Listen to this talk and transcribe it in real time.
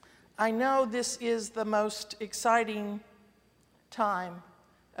I know this is the most exciting time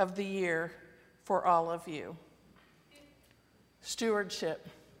of the year for all of you. Stewardship,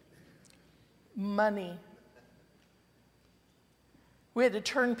 money. We had to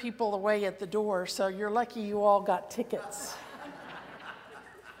turn people away at the door, so you're lucky you all got tickets.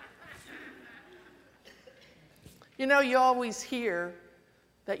 You know, you always hear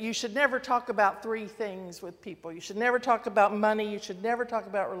that you should never talk about three things with people. You should never talk about money, you should never talk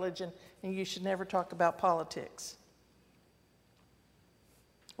about religion, and you should never talk about politics.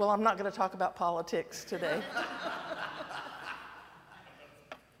 Well, I'm not going to talk about politics today.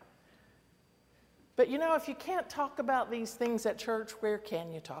 But you know, if you can't talk about these things at church, where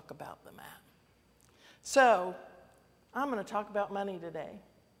can you talk about them at? So, I'm going to talk about money today.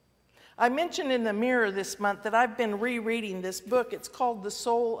 I mentioned in the Mirror this month that I've been rereading this book. It's called The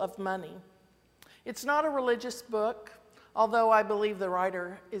Soul of Money. It's not a religious book, although I believe the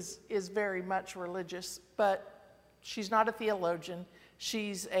writer is very much religious, but she's not a theologian.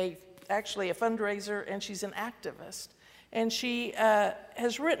 She's actually a fundraiser, and she's an activist. And she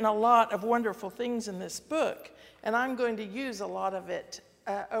has written a lot of wonderful things in this book, and I'm going to use a lot of it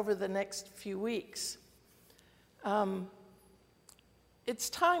over the next few weeks.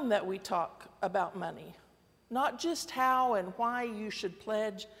 It's time that we talk about money, not just how and why you should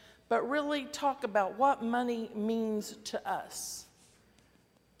pledge, but really talk about what money means to us,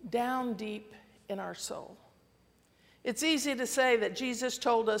 down deep in our soul. It's easy to say that Jesus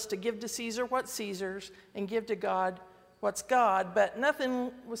told us to give to Caesar what's Caesar's and give to God what's God, but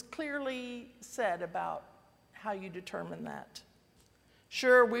nothing was clearly said about how you determine that.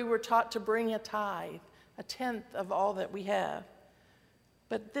 Sure, we were taught to bring a tithe, a tenth of all that we have.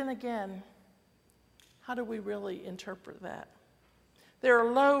 But then again, how do we really interpret that? There are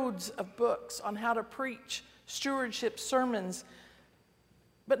loads of books on how to preach stewardship sermons,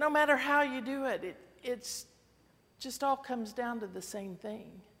 but no matter how you do it, it's just all comes down to the same thing,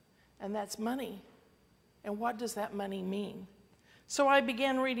 and that's money. And what does that money mean? So I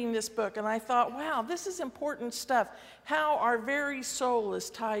began reading this book, and I thought, wow, this is important stuff, how our very soul is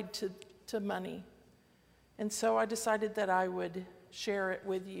tied to money. And so I decided that I would share it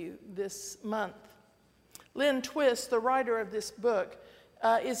with you this month. Lynne Twist, the writer of this book,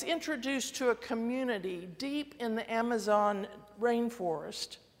 is introduced to a community deep in the Amazon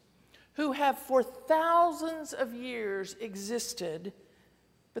rainforest who have for thousands of years existed,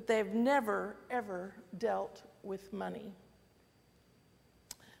 but they have never, ever dealt with money.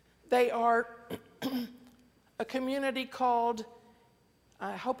 They are a community called,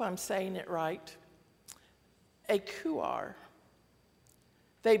 I hope I'm saying it right, a Kuar.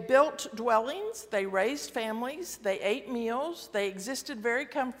 They built dwellings, they raised families, they ate meals, they existed very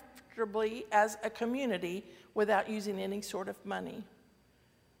comfortably as a community without using any sort of money.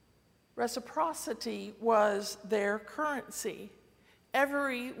 Reciprocity was their currency.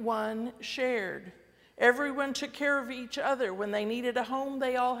 Everyone shared. Everyone took care of each other. When they needed a home,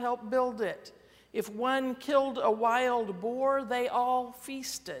 they all helped build it. If one killed a wild boar, they all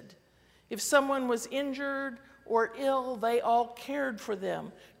feasted. If someone was injured or ill, they all cared for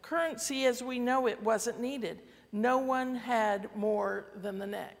them. Currency as we know it wasn't needed. No one had more than the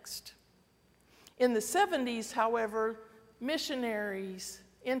next. In the 70s, however, missionaries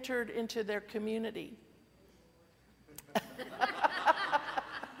entered into their community.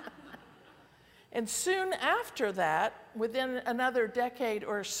 And soon after that, within another decade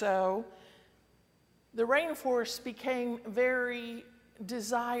or so, the rainforest became very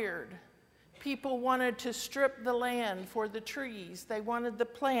desired. People wanted to strip the land for the trees. They wanted the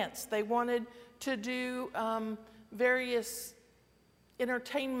plants. They wanted to do various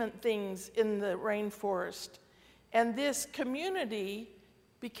entertainment things in the rainforest. And this community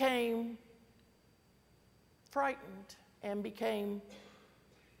became frightened and became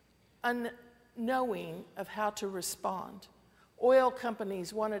unknowing of how to respond. Oil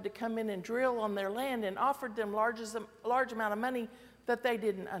companies wanted to come in and drill on their land and offered them large amount of money that they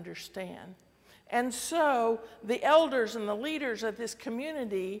didn't understand. And so the elders and the leaders of this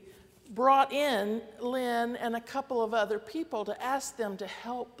community brought in Lynne and a couple of other people to ask them to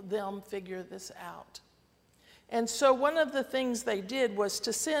help them figure this out. And so one of the things they did was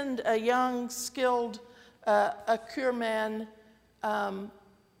to send a young, skilled Kuar man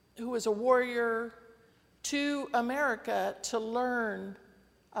who was a warrior to America to learn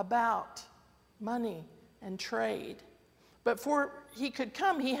about money and trade. But before he could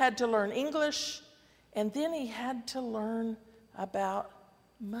come, he had to learn English, and then he had to learn about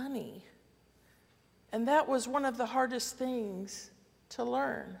money. And that was one of the hardest things to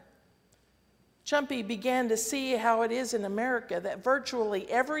learn. Chumpy began to see how it is in America that virtually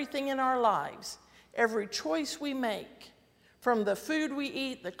everything in our lives, every choice we make, from the food we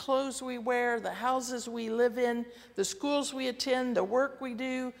eat, the clothes we wear, the houses we live in, the schools we attend, the work we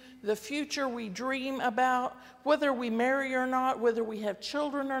do, the future we dream about, whether we marry or not, whether we have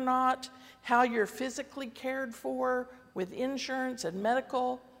children or not, how you're physically cared for with insurance and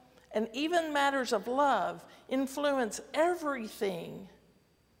medical, and even matters of love influence everything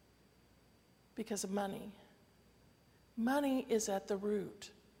because of money. Money is at the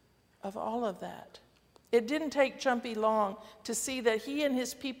root of all of that. It didn't take Chumpy long to see that he and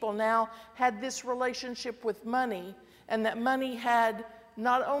his people now had this relationship with money, and that money had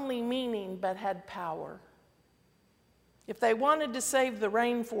not only meaning, but had power. If they wanted to save the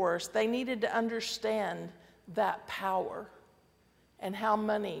rainforest, they needed to understand that power and how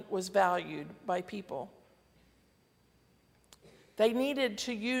money was valued by people. They needed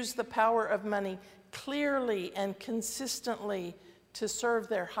to use the power of money clearly and consistently to serve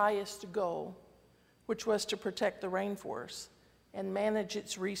their highest goal, which was to protect the rainforest and manage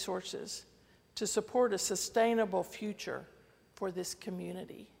its resources to support a sustainable future for this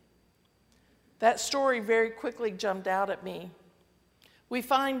community. That story very quickly jumped out at me. We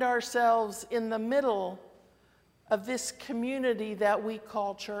find ourselves in the middle of this community that we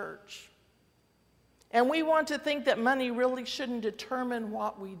call church. And we want to think that money really shouldn't determine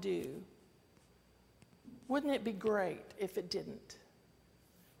what we do. Wouldn't it be great if it didn't?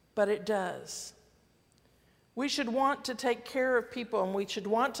 But it does. We should want to take care of people, and we should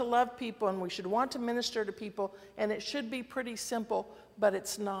want to love people, and we should want to minister to people, and it should be pretty simple, but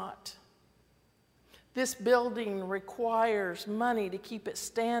it's not. This building requires money to keep it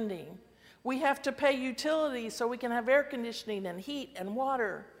standing. We have to pay utilities so we can have air conditioning and heat and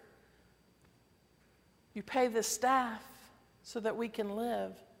water. You pay the staff so that we can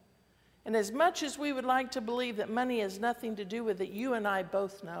live. And as much as we would like to believe that money has nothing to do with it, you and I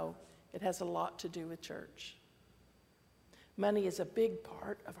both know it has a lot to do with church. Money is a big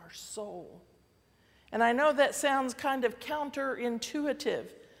part of our soul. And I know that sounds kind of counterintuitive,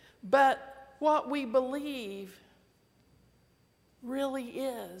 but what we believe really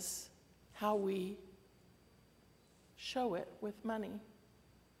is how we show it with money.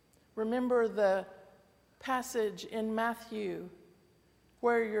 Remember the passage in Matthew,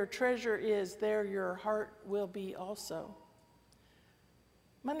 where your treasure is, there your heart will be also.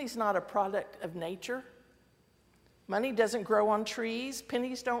 Money's not a product of nature. Money doesn't grow on trees.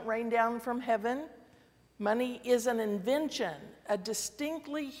 Pennies don't rain down from heaven. Money is an invention, a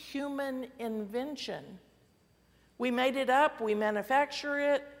distinctly human invention. We made it up, we manufacture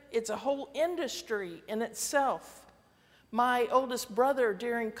it. It's a whole industry in itself. My oldest brother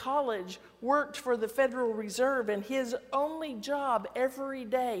during college worked for the Federal Reserve, and his only job every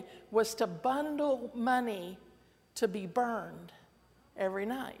day was to bundle money to be burned every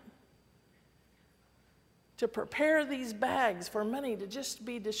night. To prepare these bags for money to just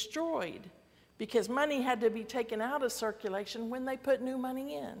be destroyed, because money had to be taken out of circulation when they put new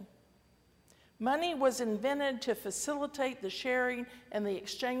money in. Money was invented to facilitate the sharing and the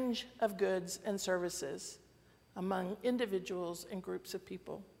exchange of goods and services among individuals and groups of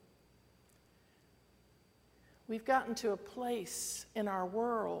people. We've gotten to a place in our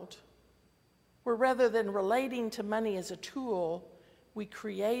world where rather than relating to money as a tool we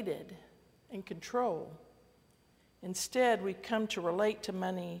created and control, instead we come to relate to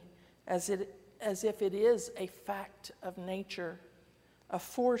money as if it is a fact of nature, a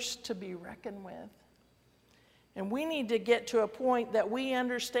force to be reckoned with. And we need to get to a point that we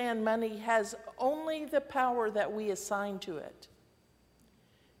understand money has only the power that we assign to it.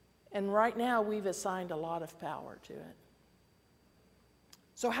 And right now, we've assigned a lot of power to it.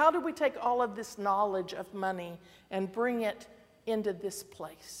 So how do we take all of this knowledge of money and bring it into this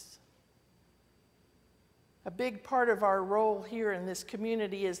place? A big part of our role here in this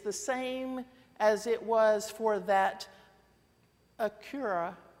community is the same as it was for that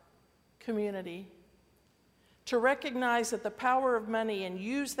Acura community. To recognize that the power of money and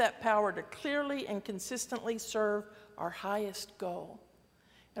use that power to clearly and consistently serve our highest goal.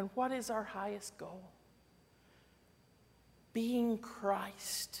 And what is our highest goal? Being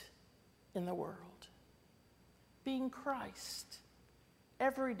Christ in the world. Being Christ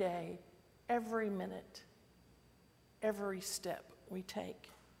every day, every minute, every step we take.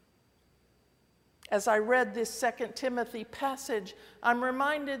 As I read this 2 Timothy passage, I'm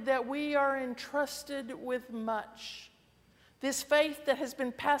reminded that we are entrusted with much. This faith that has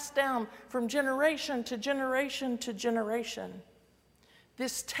been passed down from generation to generation to generation.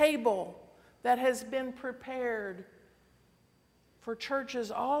 This table that has been prepared for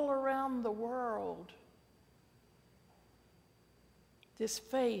churches all around the world. This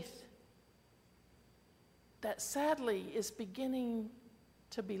faith that sadly is beginning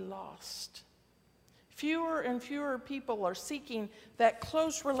to be lost. Fewer and fewer people are seeking that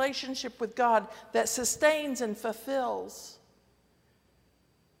close relationship with God that sustains and fulfills.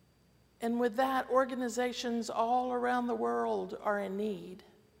 And with that, organizations all around the world are in need.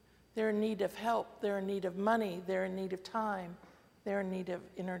 They're in need of help. They're in need of money. They're in need of time. They're in need of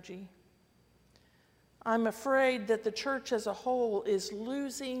energy. I'm afraid that the church as a whole is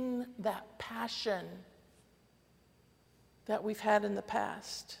losing that passion that we've had in the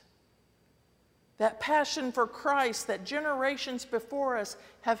past. That passion for Christ that generations before us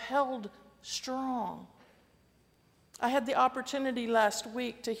have held strong. I had the opportunity last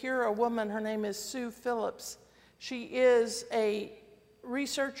week to hear a woman, her name is Sue Phillips. She is a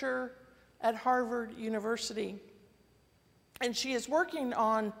researcher at Harvard University, and she is working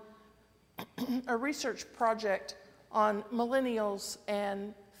on a research project on millennials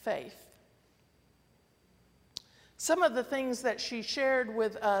and faith. Some of the things that she shared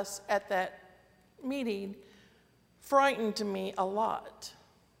with us at that meeting frightened me a lot.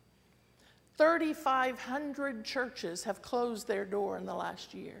 3,500 churches have closed their door in the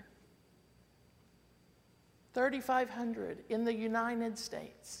last year. 3,500 in the United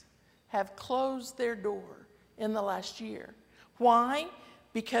States have closed their door in the last year. Why?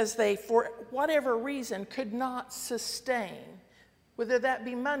 Because they, for whatever reason, could not sustain, whether that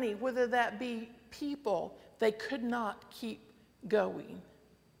be money, whether that be people, they could not keep going.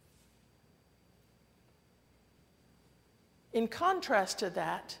 In contrast to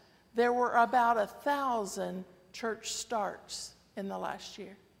that, there were about 1,000 church starts in the last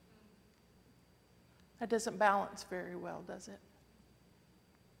year. That doesn't balance very well, does it?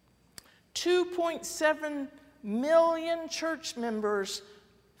 2.7 million church members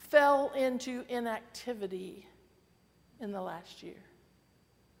fell into inactivity in the last year.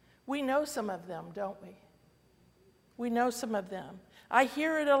 We know some of them, don't we? We know some of them. I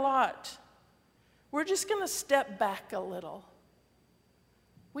hear it a lot. We're just going to step back a little.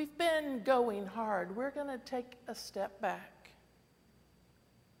 We've been going hard. We're going to take a step back.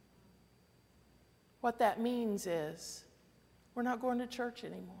 What that means is we're not going to church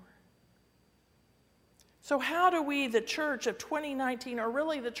anymore. So how do we, the church of 2019, or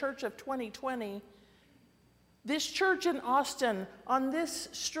really the church of 2020, this church in Austin, on this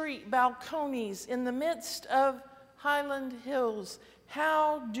street, balconies, in the midst of Highland Hills,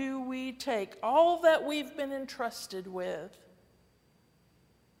 how do we take all that we've been entrusted with,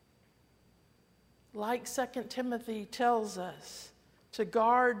 like 2 Timothy tells us, to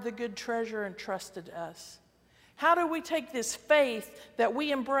guard the good treasure entrusted us? How do we take this faith that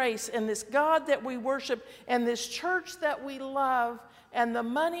we embrace and this God that we worship and this church that we love and the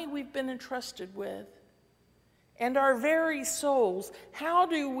money we've been entrusted with and our very souls, how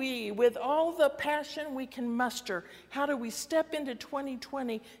do we, with all the passion we can muster, how do we step into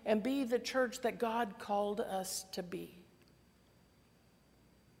 2020 and be the church that God called us to be?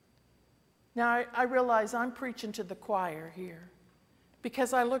 Now, I realize I'm preaching to the choir here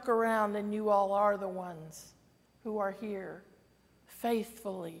because I look around and you all are the ones who are here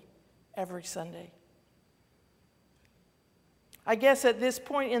faithfully every Sunday. I guess at this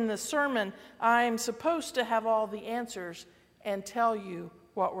point in the sermon, I'm supposed to have all the answers and tell you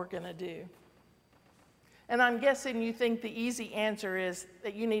what we're going to do. And I'm guessing you think the easy answer is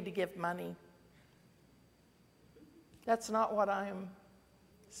that you need to give money. That's not what I'm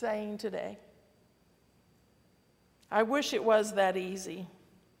saying today. I wish it was that easy.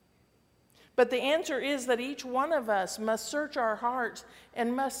 But the answer is that each one of us must search our hearts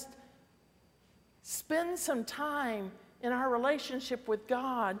and must spend some time in our relationship with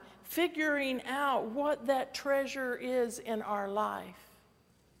God, figuring out what that treasure is in our life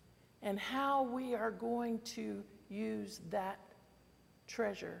and how we are going to use that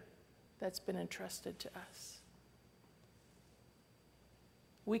treasure that's been entrusted to us.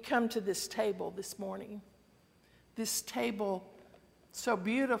 We come to this table this morning, this table so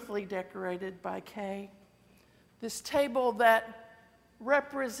beautifully decorated by Kay, this table that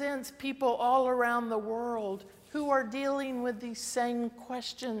represents people all around the world who are dealing with these same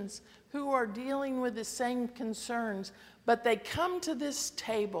questions, who are dealing with the same concerns, but they come to this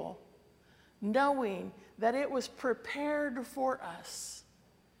table knowing that it was prepared for us,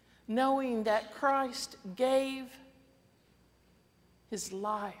 knowing that Christ gave his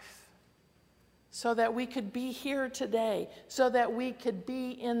life so that we could be here today, so that we could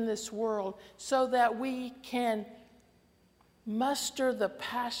be in this world, so that we can muster the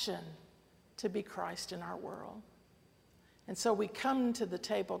passion to be Christ in our world. And so we come to the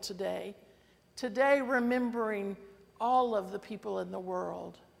table today remembering all of the people in the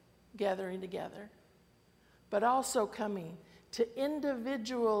world gathering together, but also coming to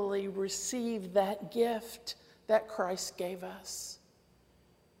individually receive that gift that Christ gave us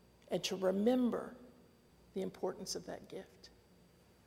and to remember the importance of that gift.